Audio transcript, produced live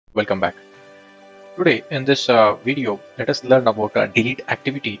Welcome back. Today in this video, let us learn about delete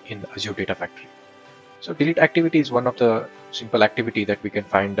activity in Azure Data Factory. So delete activity is one of the simple activity that we can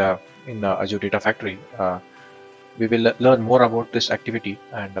find in Azure Data Factory. We will learn more about this activity,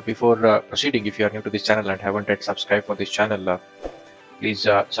 and before proceeding, if you are new to this channel and haven't yet subscribed for this channel, please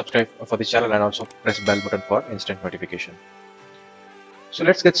subscribe for this channel and also press bell button for instant notification. So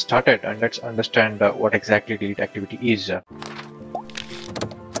let's get started and let's understand what exactly delete activity is.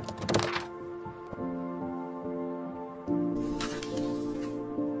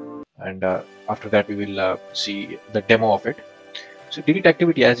 And after that we will see the demo of it. So delete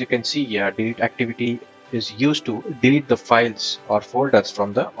activity, as you can see here, delete activity is used to delete the files or folders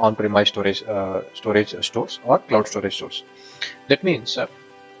from the on-premise storage stores or cloud storage stores. That means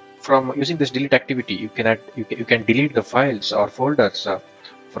from using this delete activity, you can delete the files or folders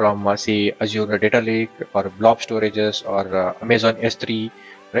from say Azure Data Lake or Blob storages or Amazon S3,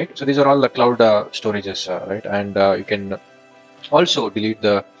 right? So these are all the cloud storages, right? And you can also delete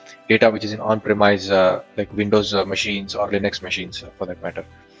the data which is in on-premise like Windows machines or Linux machines for that matter.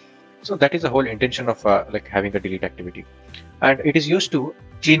 So that is the whole intention of like having a delete activity, and it is used to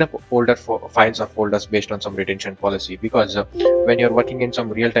clean up older files or folders based on some retention policy, because when you're working in some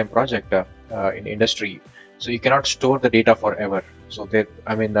real-time project in industry, so you cannot store the data forever. So there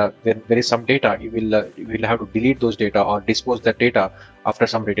is some data you will have to delete those data or dispose that data after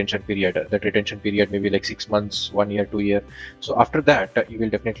some retention period. That retention period may be like 6 months, 1 year, 2 year. So after that you will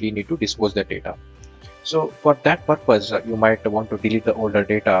definitely need to dispose that data. So for that purpose, you might want to delete the older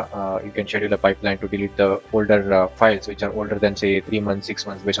data. You can schedule a pipeline to delete the older files which are older than say 3 months, 6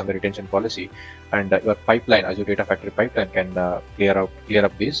 months based on the retention policy, and your pipeline, Azure Data Factory pipeline, can clear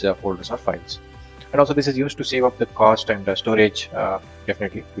up these folders or files. And also this is used to save up the cost and storage,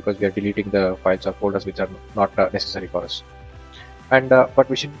 definitely, because we are deleting the files or folders which are not necessary for us. And but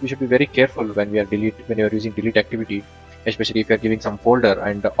we should be very careful when you are using delete activity, especially if you are giving some folder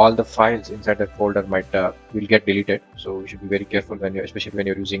and all the files inside that folder will get deleted. So we should be very careful especially when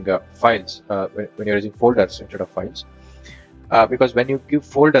you're using files, when you're using folders instead of files. Because when you give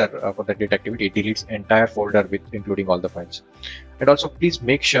folder for the delete activity, it deletes entire folder with including all the files. And also please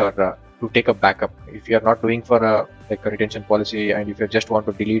make sure to take a backup if you are not doing for like a retention policy, and if you just want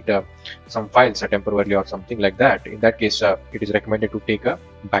to delete some files temporarily or something like that. In that case, it is recommended to take a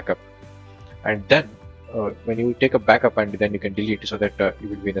backup, and then when you take a backup, and then you can delete, so that you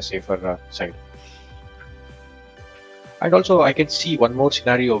will be in a safer side. And also I can see one more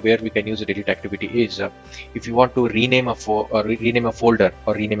scenario where we can use a delete activity is if you want to rename a folder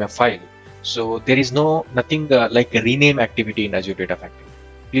or rename a file. So there is nothing like a rename activity in Azure Data Factory.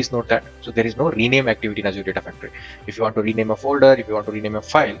 Please note that. So there is no rename activity in Azure Data Factory. If you want to rename a folder, if you want to rename a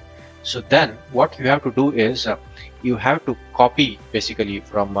file, so then what you have to do is you have to copy basically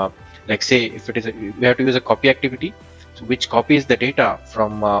from like say if it is we have to use a copy activity, so which copies the data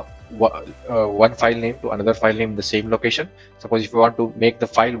from one file name to another file name in the same location. Suppose if you want to make the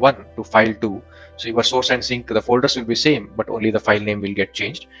file 1 to file 2, so your source and sink, the folders will be same, but only the file name will get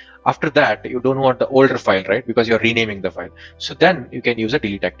changed. After that, you don't want the older file, right? Because you're renaming the file. So then you can use a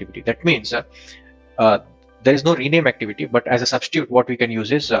delete activity. That means there is no rename activity, but as a substitute, what we can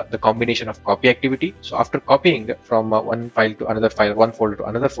use is the combination of copy activity. So after copying from one file to another file, one folder to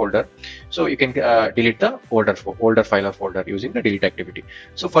another folder, so you can delete the older file or folder using the delete activity.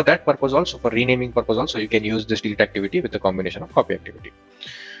 So for that purpose also, for renaming purpose also, you can use this delete activity with the combination of copy activity.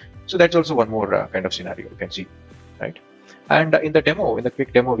 So that's also one more kind of scenario you can see, right? And in the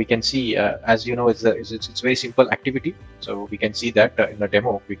quick demo, we can see, as you know, it's very simple activity. So we can see that in the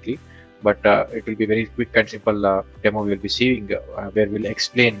demo quickly. But it will be very quick and simple demo we will be seeing, where we'll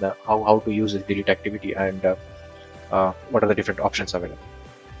explain how to use this delete activity and what are the different options available.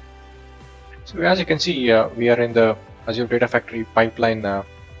 So as you can see, we are in the Azure Data Factory pipeline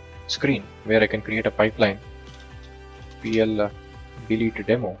screen, where I can create a pipeline, PL delete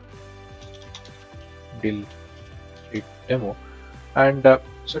demo, and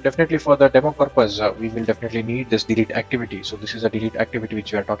so definitely for the demo purpose, we will definitely need this delete activity. So this is a delete activity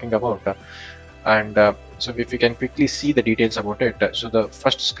which we are talking about, and so if you can quickly see the details about it. So the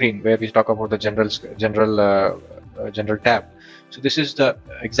first screen where we talk about the general tab. So this is the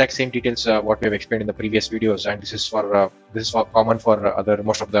exact same details what we have explained in the previous videos, and this is for common for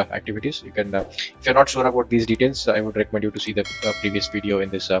most of the activities. You can if you're not sure about these details, I would recommend you to see the previous video in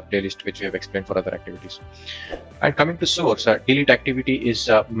this playlist which we have explained for other activities. And coming to source, delete activity is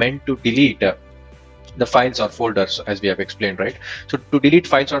meant to delete the files or folders, as we have explained, right? So to delete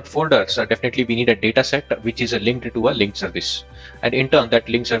files or folders, definitely we need a data set which is linked to a linked service, and in turn that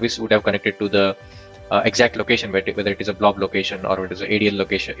linked service would have connected to the exact location, whether it is a blob location or it is a ADL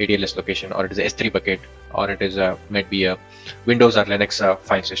location, ADLS location, or it is a S3 bucket, or it is might be a Windows or Linux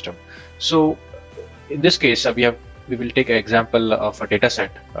file system. So in this case, we will take an example of a data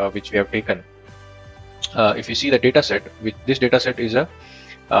set which we have taken. If you see the data set, this data set is a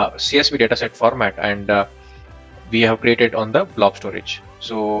CSV data set format, and we have created on the blob storage.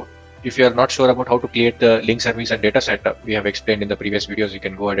 So if you are not sure about how to create the link service and data set, we have explained in the previous videos. You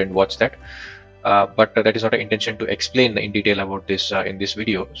can go ahead and watch that. But that is not an intention to explain in detail about this in this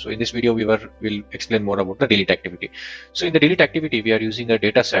video. So in this video, we'll explain more about the delete activity. So in the delete activity, we are using a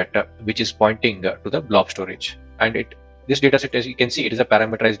data set which is pointing to the blob storage, and this data set, as you can see, it is a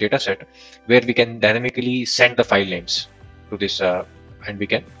parameterized data set where we can dynamically send the file names to this, and we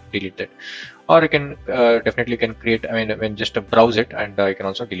can delete that. Or you can definitely can create, when just browse it, and you can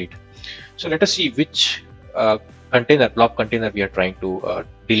also delete. So let us see which blob container we are trying to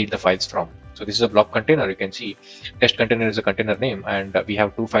delete the files from. So this is a blob container. You can see test container is a container name, and we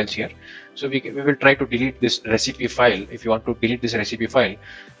have two files here. So we will try to delete this recipe file. If you want to delete this recipe file,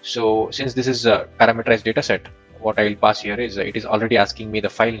 so since this is a parameterized data set, what I will pass here is it is already asking me the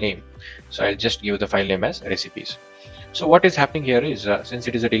file name. So I'll just give the file name as recipes. So what is happening here is, since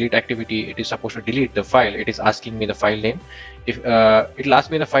it is a delete activity, it is supposed to delete the file. It is asking me the file name. If it will ask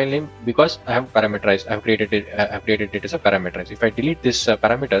me the file name because I have parameterized, I have created it as a parameterized. If I delete this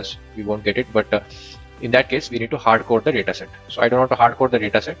parameters, we won't get it. But in that case, we need to hardcode the dataset. So I don't want to hardcode the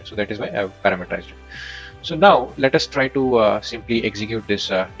dataset, so that is why I have parameterized it. So now let us try to simply execute this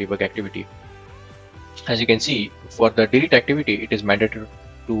debug activity. As you can see, for the delete activity, it is mandatory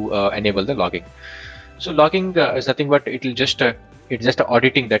to enable the logging. So logging is nothing but it's just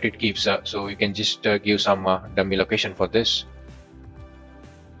auditing that it keeps. So you can just give some dummy location for this.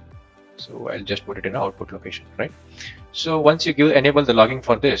 So I'll just put it in output location, right? So once you enable the logging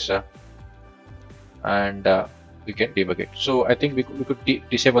for this, and we can debug it. So I think we could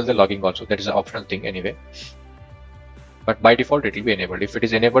disable the logging also. That is an optional thing anyway. But by default, it will be enabled. If it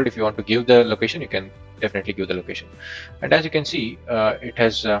is enabled, if you want to give the location, you can definitely give the location. And as you can see, it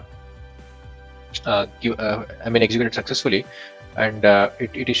has executed successfully, and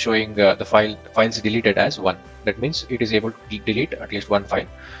it is showing the files deleted as 1. That means it is able to delete at least one file.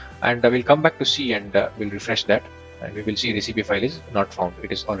 And we'll come back to C, and we'll refresh that, and we will see recipe file is not found.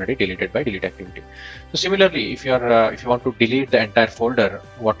 It is already deleted by delete activity. So similarly, if you want to delete the entire folder,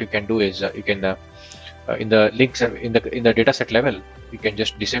 what you can do is you can in the links in the dataset level, you can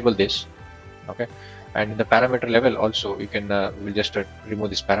just disable this, okay? And in the parameter level also, you can we'll just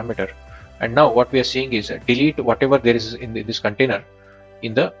remove this parameter. And now what we are seeing is delete whatever there is in this container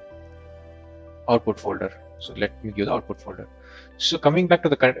in the output folder. So let me give the output folder. So coming back to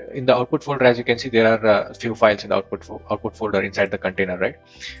in the output folder, as you can see, there are a few files in the output folder inside the container, right?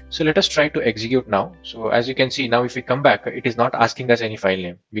 So let us try to execute now. So as you can see now, if we come back, it is not asking us any file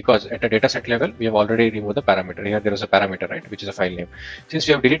name, because at a dataset level, we have already removed the parameter. Here there is a parameter, right, which is a file name. Since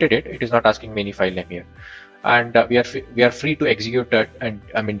we have deleted it, it is not asking me any file name here. And we are free to execute and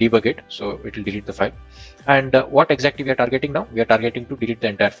debug it. So it will delete the file. And what exactly we are targeting now? We are targeting to delete the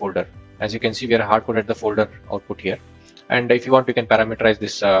entire folder. As you can see, we are hardcoded the folder output here. And if you want, you can parameterize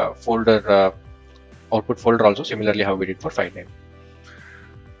this folder output folder also, similarly how we did for file name.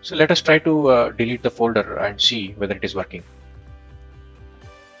 So let us try to delete the folder and see whether it is working.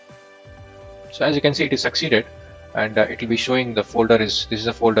 So as you can see, it is succeeded, and it will be showing the folder this is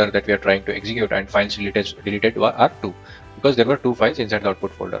a folder that we are trying to execute, and files deleted are 2, because there were 2 files inside the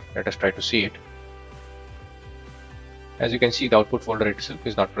output folder. Let us try to see it. As you can see, the output folder itself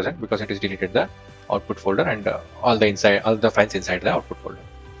is not present because it is deleted the output folder and all the files inside the output folder.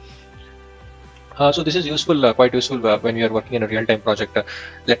 So this is useful, quite useful when you are working in a real-time project.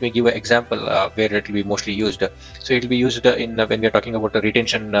 Let me give an example where it will be mostly used. So it will be used in when we are talking about the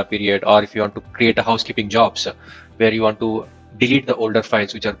retention period, or if you want to create a housekeeping jobs where you want to delete the older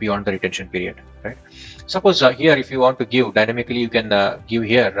files which are beyond the retention period, right? Suppose here, if you want to give dynamically, you can give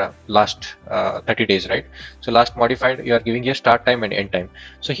here last 30 days, right? So last modified, you are giving here start time and end time.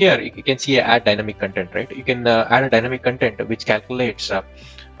 So here you can see add dynamic content, right? You can add a dynamic content which calculates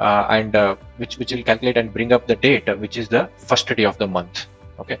which will calculate and bring up the date, which is the first day of the month.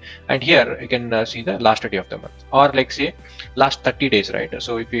 Okay, and here you can see the last day of the month, or like say last 30 days, right?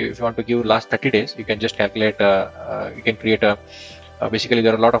 So if you want to give last 30 days, you can just calculate. You can create basically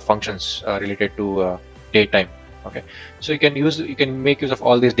there are a lot of functions related to date time. Okay, so you can make use of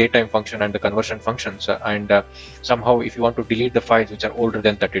all these date time function and the conversion functions, and somehow if you want to delete the files which are older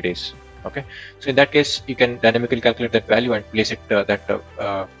than 30 days. Okay, so in that case, you can dynamically calculate that value and place it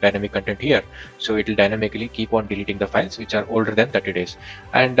dynamic content here. So it will dynamically keep on deleting the files which are older than 30 days.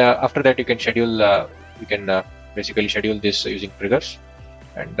 And after that, you can schedule you can basically schedule this using triggers,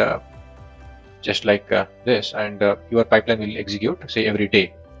 and just like this, and your pipeline will execute, say, every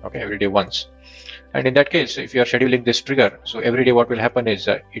day. Okay, every day once. And in that case, if you are scheduling this trigger, so every day what will happen is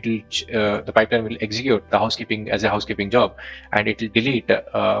the pipeline will execute the housekeeping as a housekeeping job, and it will delete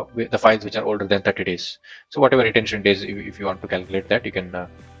the files which are older than 30 days. So whatever retention days, if you want to calculate that, you can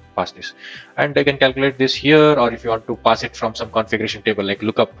pass this. And you can calculate this here, or if you want to pass it from some configuration table like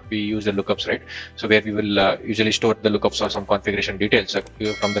lookup, we use the lookups, right? So where we will usually store the lookups or some configuration details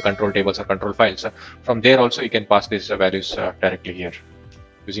from the control tables or control files. From there also you can pass these values directly here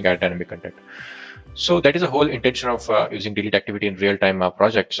using our dynamic content. So that is the whole intention of using delete activity in real-time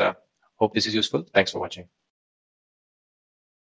projects. Hope this is useful. Thanks for watching.